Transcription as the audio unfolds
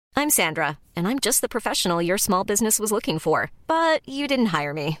I'm Sandra, and I'm just the professional your small business was looking for. But you didn't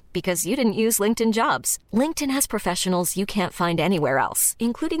hire me because you didn't use LinkedIn Jobs. LinkedIn has professionals you can't find anywhere else,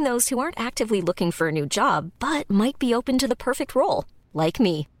 including those who aren't actively looking for a new job, but might be open to the perfect role, like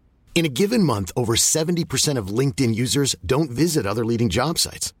me. In a given month, over 70% of LinkedIn users don't visit other leading job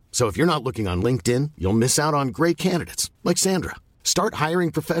sites. So if you're not looking on LinkedIn, you'll miss out on great candidates like Sandra. Start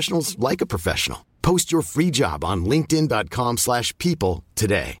hiring professionals like a professional. Post your free job on linkedin.com/people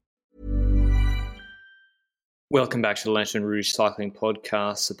today. Welcome back to the Lantern Rouge Cycling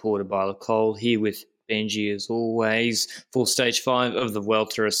Podcast, supported by Lecole, here with Benji as always, for Stage 5 of the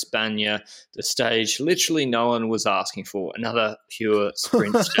Vuelta a España, the stage literally no one was asking for, another pure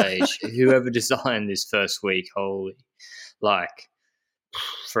sprint stage. Whoever designed this first week, holy, like,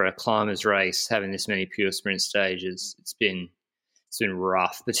 for a climber's race, having this many pure sprint stages, it's been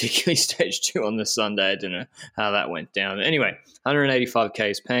rough, particularly stage 2 on the Sunday. I don't know how that went down. Anyway, 185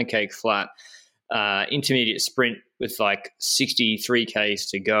 Ks, pancake flat, intermediate sprint with like 63 Ks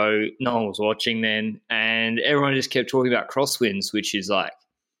to go. No one was watching then, and everyone just kept talking about crosswinds, which is like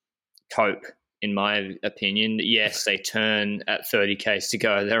cope, in my opinion. Yes, they turn at 30 Ks to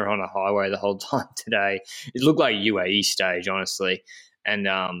go. They're on a highway the whole time today. It looked like a UAE stage, honestly. And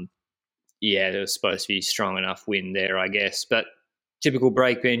yeah, there was supposed to be strong enough wind there, I guess. But typical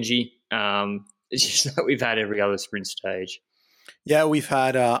break, Benji. It's just like we've had every other sprint stage. Yeah, we've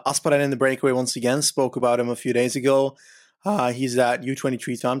had Asparen in the breakaway once again. Spoke about him a few days ago. He's that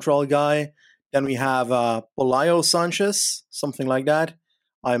U23 time trial guy. Then we have Polayo Sanchez, something like that.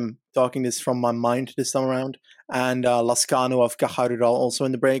 I'm talking this from my mind this time around. And Lascano of Caja Rural also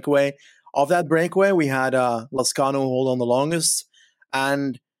in the breakaway. Of that breakaway, we had Lascano hold on the longest.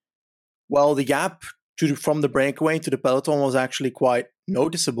 And, well, the gap from the breakaway to the peloton was actually quite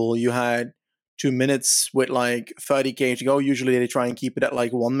noticeable. You had 2 minutes with like 30 K to go. Usually they try and keep it at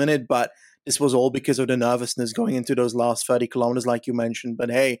like 1 minute, but this was all because of the nervousness going into those last 30 kilometers, like you mentioned. But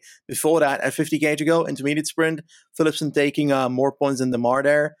hey, before that, at 50 K to go, intermediate sprint, Philipsen taking more points than Demar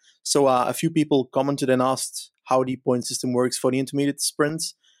there. So a few people commented and asked how the point system works for the intermediate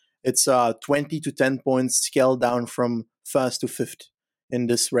sprints. It's 20 to 10 points scaled down from first to fifth in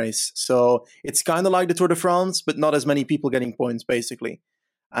this race. So it's kind of like the Tour de France, but not as many people getting points, basically.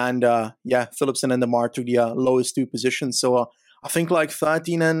 And yeah, Philipsen and Demar took the lowest 2 positions. So I think like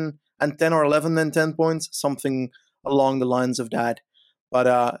 13 and 10 or 11 and 10 points, something along the lines of that.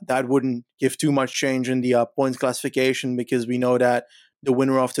 But that wouldn't give too much change in the points classification, because we know that the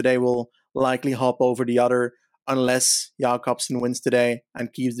winner of today will likely hop over the other unless Jacobsen wins today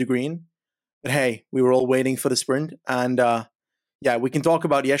and keeps the green. But hey, we were all waiting for the sprint. And yeah, we can talk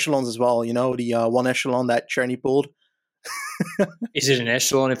about the echelons as well. You know, the one echelon that Cherny pulled. Is it an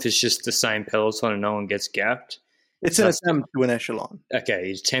echelon if it's just the same peloton and no one gets gapped? It's an attempt to an echelon. Okay,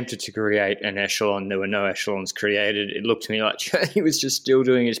 he attempted to create an echelon. There were no echelons created. It looked to me like he was just still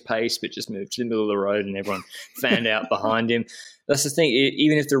doing his pace, but just moved to the middle of the road and everyone fanned out behind him. That's the thing.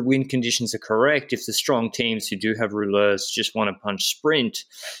 Even if the wind conditions are correct, if the strong teams who do have rouleurs just want to punch sprint,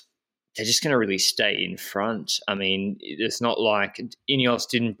 they're just going to really stay in front. I mean, it's not like Ineos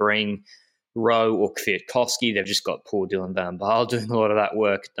didn't bring Rowe or Kwiatkowski. They've just got poor Dylan Van Baarle doing a lot of that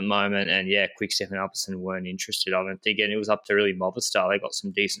work at the moment. And yeah, Quickstep and Alpecin weren't interested, I don't think. And it was up to really Movistar. They got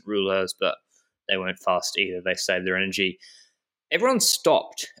some decent rouleurs, but they weren't fast either. They saved their energy. Everyone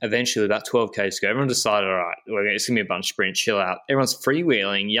stopped eventually, about 12 Ks to go. Everyone decided, all right, it's going to be a bunch of sprint, chill out. Everyone's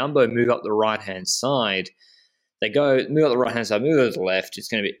freewheeling. Jumbo move up the right-hand side. They go, move up the right-hand side, move to the left. It's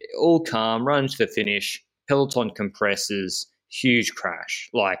going to be all calm, run to the finish. Peloton compresses, huge crash.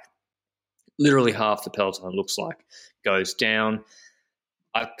 Like, literally half the peloton looks like goes down.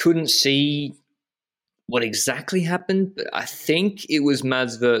 I couldn't see what exactly happened, but I think it was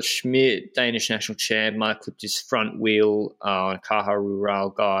Mads Vert Schmidt, Danish national champ, might have clipped his front wheel on Caja Rural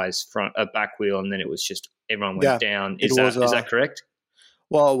guy's back wheel, and then it was just everyone went down. Is that correct?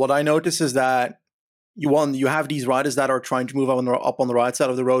 Well, what I noticed is that you have these riders that are trying to move up on the right side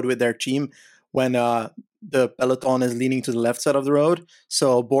of the road with their team when the peloton is leaning to the left side of the road.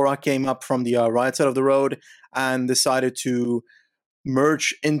 So Bora came up from the right side of the road and decided to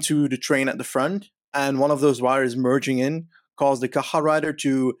merge into the train at the front. And one of those riders merging in caused the Caja rider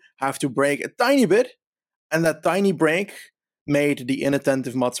to have to brake a tiny bit. And that tiny brake made the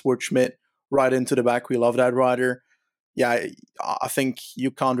inattentive Mats Wout Schmidt right into the back wheel of that rider. Yeah, I think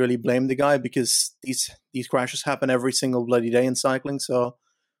you can't really blame the guy, because these crashes happen every single bloody day in cycling. So,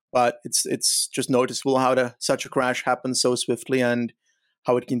 but it's just noticeable how such a crash happens so swiftly and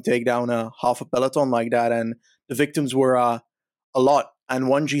how it can take down half a peloton like that. And the victims were a lot. And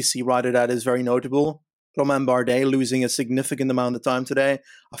one GC rider that is very notable Romain Bardet losing a significant amount of time today.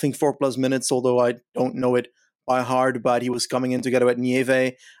 I think 4+ minutes, although I don't know it by heart, but he was coming in together with Nieve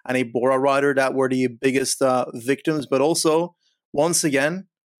and a Bora rider that were the biggest victims. But also, once again,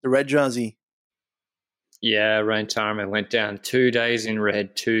 the red jersey. Yeah, Rein Tarma went down 2 days in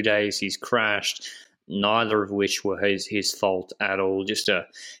red, 2 days he's crashed, neither of which were his fault at all.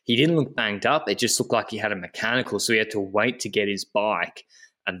 He didn't look banged up. It just looked like he had a mechanical, so he had to wait to get his bike,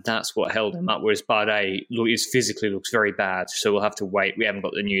 and that's what held him up. Whereas Bardet physically looks very bad, so we'll have to wait. We haven't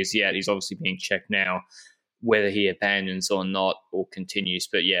got the news yet. He's obviously being checked now, whether he abandons or not or continues.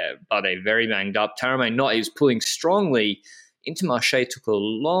 But yeah, Bardet very banged up. Tarame not. He was pulling strongly. Intermarché took a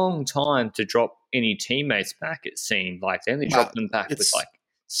long time to drop any teammates back, it seemed. Like they only dropped them back with like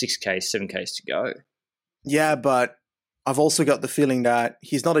 6K, 7Ks to go. Yeah, but I've also got the feeling that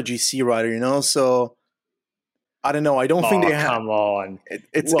he's not a GC rider, so I don't know. I don't think they have. Come on.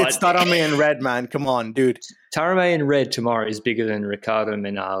 It's Tarame in red, man. Come on, dude. Tarame in red tomorrow is bigger than Riccardo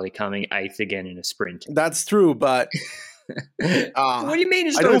Minali coming 8th again in a sprint. That's true, but what do you mean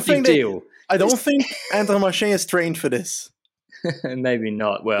it's not a big deal? I don't think Intermarché is trained for this. Maybe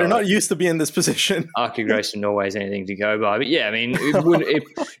not. Well, they're not used to being in this position. Arctic Race in Norway is anything to go by. But yeah, I mean,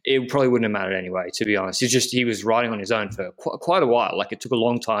 it probably wouldn't have mattered anyway, to be honest. He was riding on his own for quite a while. Like, it took a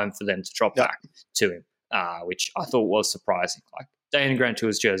long time for them to drop back to him, which I thought was surprising. Like, Dane Grand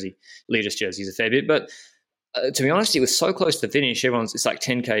Tour's jersey, leader's jersey is a fair bit. But to be honest, it was so close to finish. It's like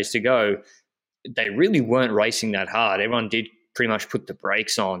 10Ks to go. They really weren't racing that hard. Everyone did pretty much put the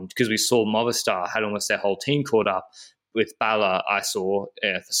brakes on because we saw Movistar had almost their whole team caught up. With Bala, I saw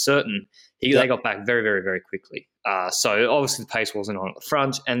for certain. They got back very, very, very quickly. So obviously the pace wasn't on at the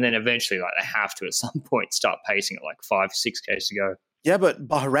front, and then eventually, like, they have to at some point start pacing at like 5-6Ks to go. Yeah, but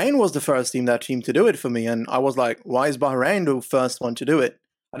Bahrain was the first team to do it for me, and I was like, why is Bahrain the first one to do it?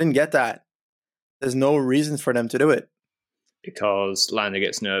 I didn't get that. There's no reason for them to do it. Because Landa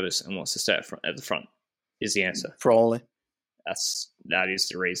gets nervous and wants to stay at the front is the answer. Probably. That is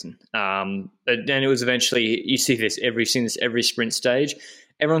the reason. But then it was eventually, you see this every sprint stage.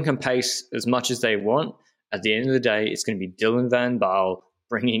 Everyone can pace as much as they want. At the end of the day, it's going to be Dylan van Baarle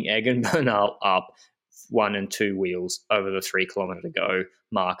bringing Egan Bernal up 1 and 2 wheels over the 3 kilometre to go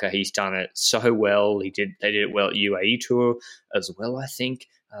marker. He's done it so well. They did it well at UAE Tour as well, I think,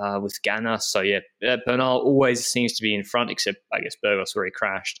 with Ganna. So yeah, Bernal always seems to be in front, except I guess Burgos where he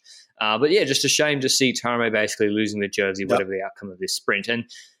crashed. But yeah, just a shame to see Tarame basically losing the jersey, whatever the outcome of this sprint. And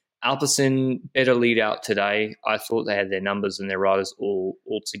Alpecin, better lead out today. I thought they had their numbers and their riders all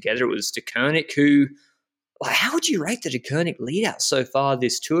together. It was De Koenig who, like, how would you rate the De Koenig lead out so far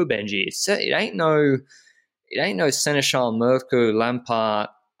this tour, Benji? It ain't no Seneschal, Mirko, Lampard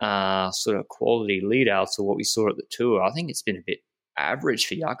sort of quality lead outs or what we saw at the tour. I think it's been a bit average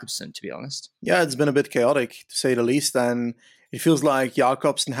for Jakobsen, to be honest. Yeah, it's been a bit chaotic, to say the least, and it feels like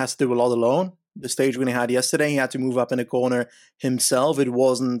Jakobsen has to do a lot alone. The stage when he had yesterday, he had to move up in a corner himself. It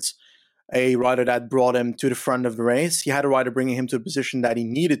wasn't a rider that brought him to the front of the race. He had a rider bringing him to a position that he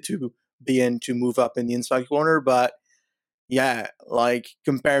needed to be in to move up in the inside corner. But yeah, like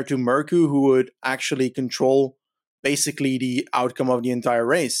compared to Mirko, who would actually control basically the outcome of the entire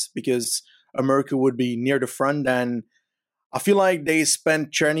race, because a Mirko would be near the front. And I feel like they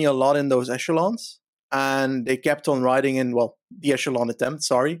spent Czerny a lot in those echelons. And they kept on riding in, the echelon attempt,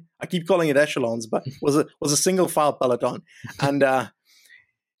 sorry. I keep calling it echelons, but was a single file peloton. And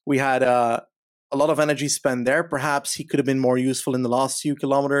we had a lot of energy spent there. Perhaps he could have been more useful in the last few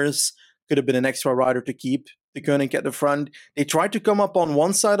kilometers. Could have been an extra rider to keep De Koenig at the front. They tried to come up on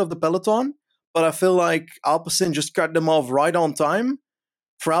one side of the peloton, but I feel like Alpecin just cut them off right on time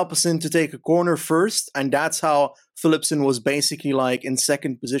for Alpecin to take a corner first, and that's how Philipsen was basically like in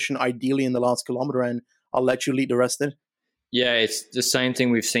second position, ideally in the last kilometer, and I'll let you lead the rest in. Yeah, it's the same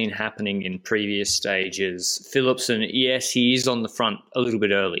thing we've seen happening in previous stages. Philipsen, yes, he is on the front a little bit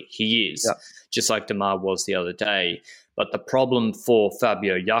early. He is, just like Demar was the other day. But the problem for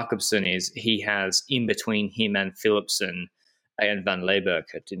Fabio Jakobsen is he has in between him and Philipsen and Van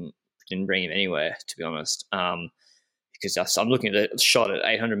Leeuwenhoek didn't bring him anywhere, to be honest. Because I'm looking at the shot at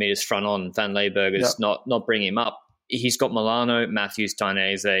 800 meters front on. Van Leeuwenhoek is not bringing him up. He's got Milano, Matthews,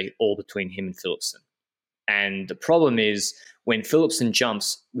 Dainese all between him and Philipsen. And the problem is when Philipsen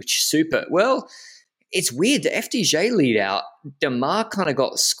jumps, it's weird. The FDJ lead out, Demar kind of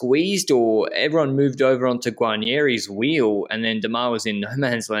got squeezed or everyone moved over onto Guarnieri's wheel and then Demar was in no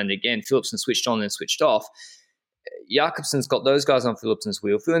man's land again. Philipsen switched on and switched off. Jakobsen's got those guys on Philipsen's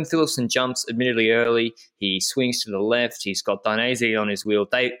wheel. When Philipsen jumps admittedly early, he swings to the left. He's got Dainese on his wheel.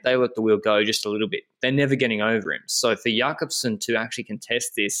 They let the wheel go just a little bit. They're never getting over him. So for Jakobsen to actually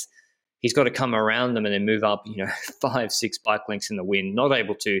contest this, he's got to come around them and then move up, 5-6 bike lengths in the wind. Not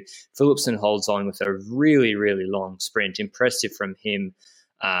able to. Philipsen holds on with a really, really long sprint. Impressive from him.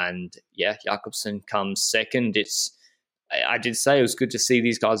 And yeah, Jakobsen comes second. I did say it was good to see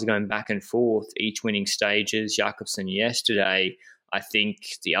these guys are going back and forth, each winning stages. Jakobsen yesterday, I think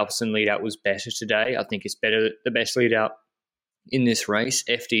the Alpecin lead out was better today. I think it's the best lead out in this race.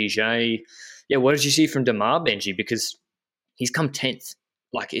 FDJ, yeah, what did you see from Demar, Benji? Because he's come 10th.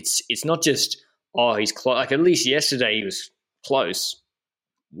 Like, it's not just, he's close. Like, at least yesterday he was close.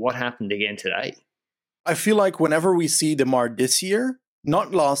 What happened again today? I feel like whenever we see Demar this year,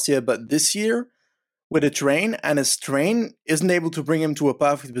 not last year, but this year, with a terrain, and his terrain isn't able to bring him to a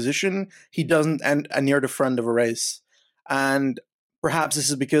perfect position, he doesn't end near the front of a race. And perhaps this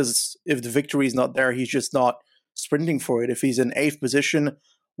is because if the victory is not there, he's just not sprinting for it. If he's in 8th position,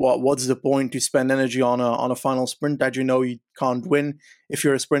 what's the point to spend energy on a final sprint that you know you can't win? If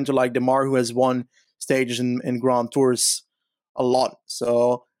you're a sprinter like Demar, who has won stages in Grand Tours a lot.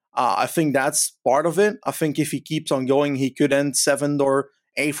 So I think that's part of it. I think if he keeps on going, he could end 7th or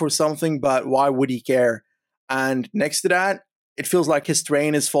 8th or something, but why would he care? And next to that, it feels like his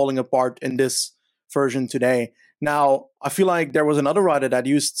terrain is falling apart in this version today. Now, I feel like there was another rider that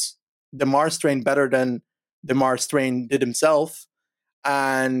used Demar's terrain better than Demar's terrain did himself,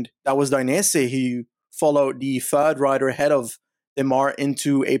 and that was Dainese. He followed the third rider ahead of Demar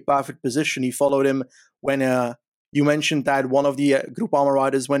into a perfect position. He followed him when you mentioned that one of the Groupama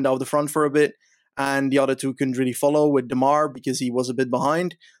riders went out the front for a bit, and the other two couldn't really follow with Demar because he was a bit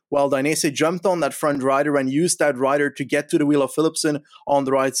behind. Well, Dainese jumped on that front rider and used that rider to get to the wheel of Philipsen on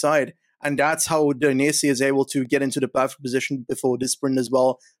the right side. And that's how Dainese is able to get into the perfect position before this sprint as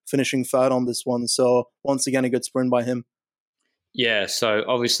well, finishing third on this one. So once again, a good sprint by him. Yeah, so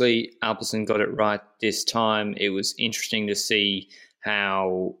obviously Alpecin got it right this time. It was interesting to see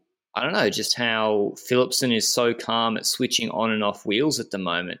how, just how Philipsen is so calm at switching on and off wheels at the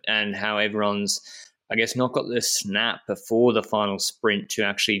moment, and how everyone's, I guess, not got the snap before the final sprint to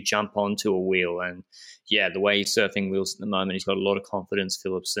actually jump onto a wheel. And yeah, the way he's surfing wheels at the moment, he's got a lot of confidence,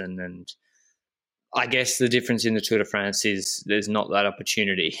 Philipsen. And I guess the difference in the Tour de France is there's not that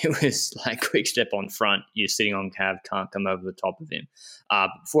opportunity. It was like quick step on front. You're sitting on Cav, can't come over the top of him.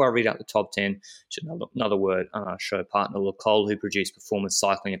 Before I read out the top 10, just another word on our show partner, Le Col, who produce performance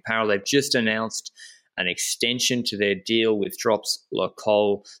cycling apparel. They've just announced an extension to their deal with Drops Le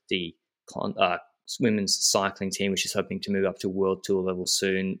Col, the women's cycling team, which is hoping to move up to World Tour level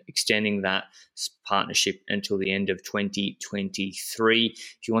soon, extending that partnership until the end of 2023.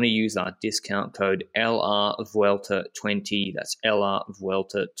 If you want to use our discount code LRVuelta20, that's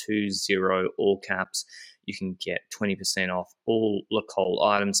LRVuelta20, all caps, you can get 20% off all Le Col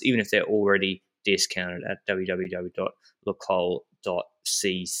items, even if they're already discounted at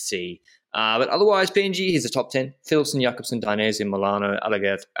www.lecol.cc. But otherwise, PNG, here's the top 10. Philipsen, Jakobsen, Dainese, Milano,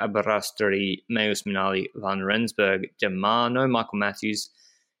 Allegert, Aberasturi, Meus Minali, Van Rensburg, Demar, no Michael Matthews.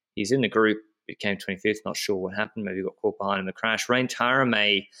 He's in the group. It came 25th. Not sure what happened. Maybe he got caught behind in the crash. Rain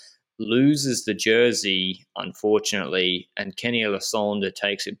Tarame loses the jersey, unfortunately, and Kenny Alessandro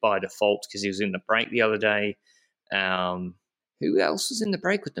takes it by default because he was in the break the other day. Who else was in the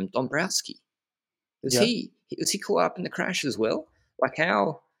break with them? Dombrowski. Was he caught up in the crash as well? Like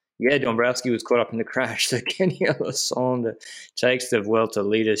how? Yeah, Dombrowski was caught up in the crash. So Kenny Alessandro takes the Vuelta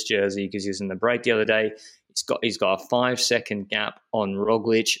leaders jersey because he was in the break the other day. He's got a 5-second gap on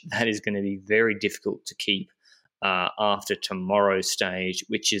Roglic. That is going to be very difficult to keep after tomorrow's stage,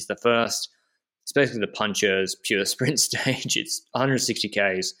 which is the first. It's basically the Punchers pure sprint stage. It's 160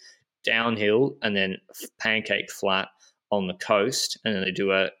 Ks downhill and then pancake flat on the coast, and then they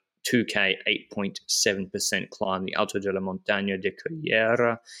do a 2K 8.7% climb, the Alto de la Montaña de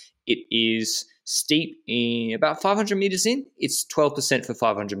Cullera. It is steep in about 500 meters in. It's 12% for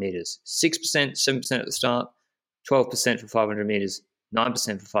 500 meters, 6%, 7% at the start, 12% for 500 meters,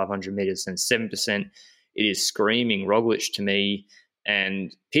 9% for 500 meters, and 7%. It is screaming Roglic to me.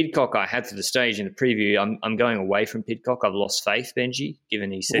 And Pidcock I had for the stage in the preview. I'm going away from Pidcock. I've lost faith, Benji,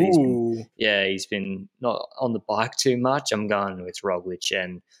 given he said he's been not on the bike too much. I'm going with Roglic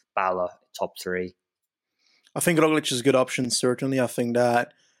and Bala, top 3. I think Roglic is a good option, certainly. I think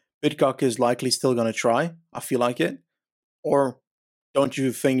that Pidcock is likely still going to try. I feel like it. Or don't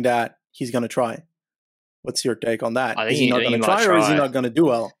you think that he's going to try? What's your take on that? Is he not going to try, or is he not going to do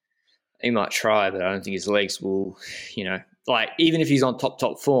well? He might try, but I don't think his legs will, like, even if he's on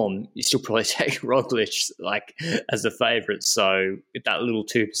top form, you still probably take Roglic, like, as the favourite. So if that little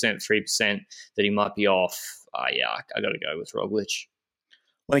 2%, 3% that he might be off, I got to go with Roglic.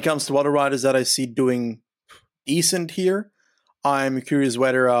 When it comes to other riders that I see doing decent here, I'm curious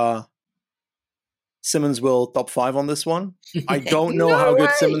whether Simmons will top 5 on this one. I don't know No how good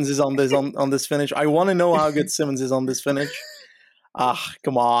way. Simmons is on this finish. I want to know how good Simmons is on this finish.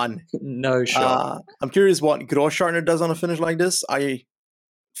 Come on. No shot. I'm curious what Grossschartner does on a finish like this. I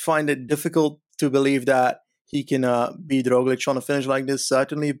find it difficult to believe that he can beat Roglic on a finish like this,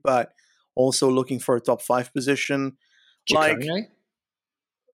 certainly, but also looking for a top 5 position. Ciccone?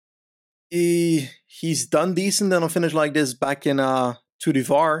 He's done decent on a finish like this back in Tour du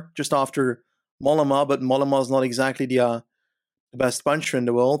Var, just after Mollema, but Mollema's not exactly the best puncher in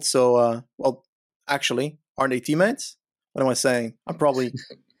the world. So, well, actually, aren't they teammates? What am I saying? I'm probably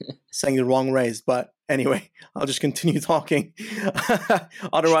saying the wrong race, but anyway, I'll just continue talking.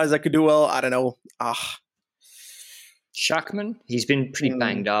 Otherwise, I could do well. I don't know. Schachmann? He's been pretty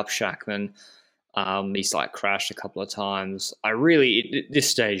banged up, Schachmann. He's like crashed a couple of times. This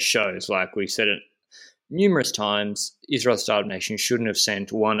stage shows, like we said it numerous times, Israel Startup Nation shouldn't have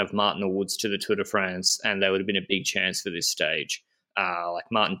sent one of Martin Woods to the Tour de France, and there would have been a big chance for this stage. Like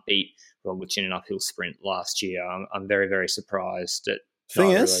Martin beat Roglic in an uphill sprint last year. I'm very, very surprised that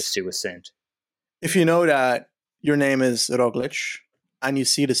neither of those two were sent. If you know that your name is Roglic and you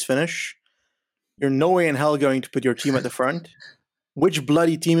see this finish, you're no way in hell going to put your team at the front. Which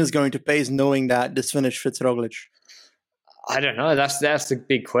bloody team is going to pace knowing that this finish fits Roglic? I don't know. That's the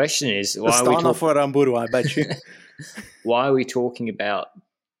big question. Is why Astana for Ramburu, I bet you. Why are we talking about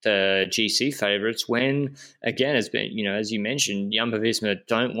the GC favourites when, again, has been, as you mentioned, Jumbo-Visma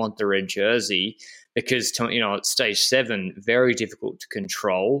don't want the red jersey because, at stage 7, very difficult to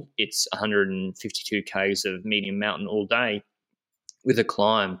control. It's 152 Ks of medium mountain all day with a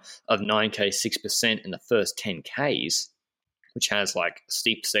climb of 9K, 6% in the first 10 Ks, which has like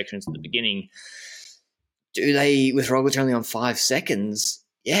steep sections at the beginning. Do they, with Roglic only on 5 seconds?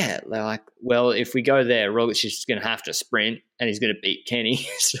 Yeah, they're like, well, if we go there, Roglic is just going to have to sprint and he's going to beat Kenny.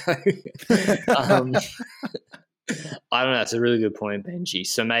 So, I don't know. That's a really good point, Benji.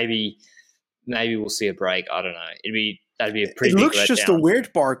 So maybe we'll see a break. I don't know. That'd be a pretty. It big looks letdown. Just a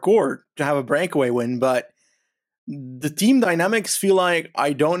weird parkour to have a breakaway win, but the team dynamics feel like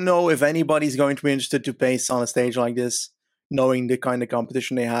I don't know if anybody's going to be interested to pace on a stage like this, knowing the kind of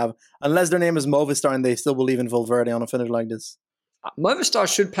competition they have, unless their name is Movistar and they still believe in Valverde on a finish like this. Movistar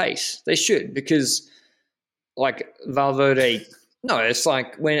should pace. They should, because like Valverde, no, it's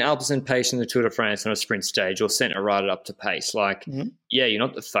like when Alpecin paced in the Tour de France on a sprint stage or sent a rider up to pace. Like, yeah, you're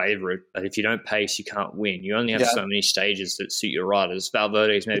not the favourite, but if you don't pace, you can't win. You only have so many stages that suit your riders.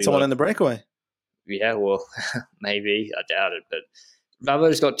 Valverde's maybe someone in the breakaway. Yeah, well, maybe. I doubt it. But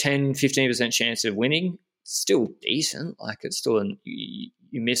Valverde's got 10, 15% chance of winning. Still decent. Like, it's still you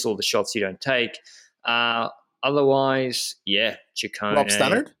miss all the shots you don't take. Otherwise, yeah, Ciccone. Rob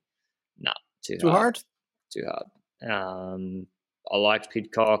Stannard? No, too hard. Too hard. I liked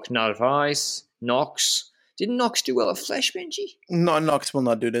Pidcock. Narvaez. Knox. Didn't Knox do well at Flesh, Benji? No, Knox will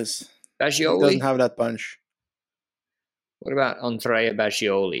not do this. Baggioli? He doesn't have that punch. What about Andrea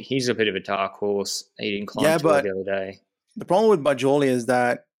Baggioli? He's a bit of a dark horse. He didn't climb to it the other day. The problem with Baggioli is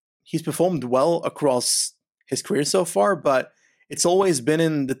that he's performed well across his career so far, but it's always been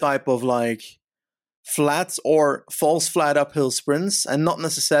in the type of like flats or false flat uphill sprints and not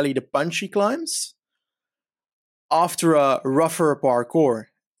necessarily the punchy climbs after a rougher parkour.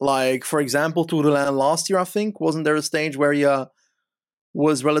 Like, for example, Tour de l'Ain last year, I think, wasn't there a stage where he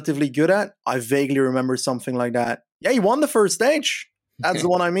was relatively good at? I vaguely remember something like that. Yeah, he won the first stage. That's the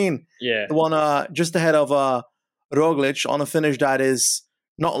one I mean. Yeah. The one just ahead of Roglic on a finish that is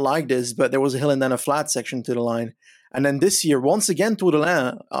not like this, but there was a hill and then a flat section to the line. And then this year, once again, Tour de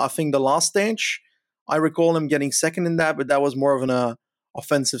l'Ain, I think the last stage, I recall him getting second in that, but that was more of an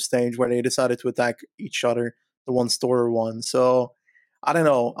offensive stage where they decided to attack each other. The one Storer won. So, I don't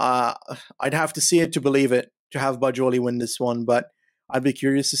know. I'd have to see it to believe it, to have Baggioli win this one, but I'd be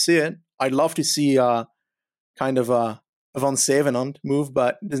curious to see it. I'd love to see kind of a Van Zevenand move,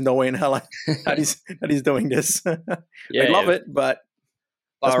 but there's no way in hell that he's doing this. Yeah, I'd love it, but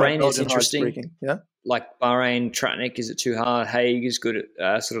Bahrain is interesting. Yeah, like Bahrain, Tratnik, is it too hard? Haig is good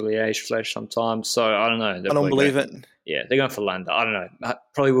at sort of Liège Flesh sometimes. So I don't know. I don't believe it. Yeah, they're going for Landa. I don't know.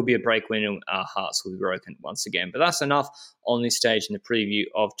 Probably will be a break win and our hearts will be broken once again. But that's enough on this stage in the preview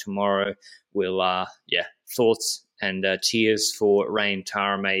of tomorrow. We'll, thoughts and tears for Rain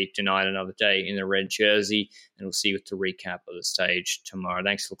Tarame, denied another day in the red jersey. And we'll see you with the recap of the stage tomorrow.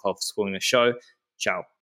 Thanks for the call for scoring the show. Ciao.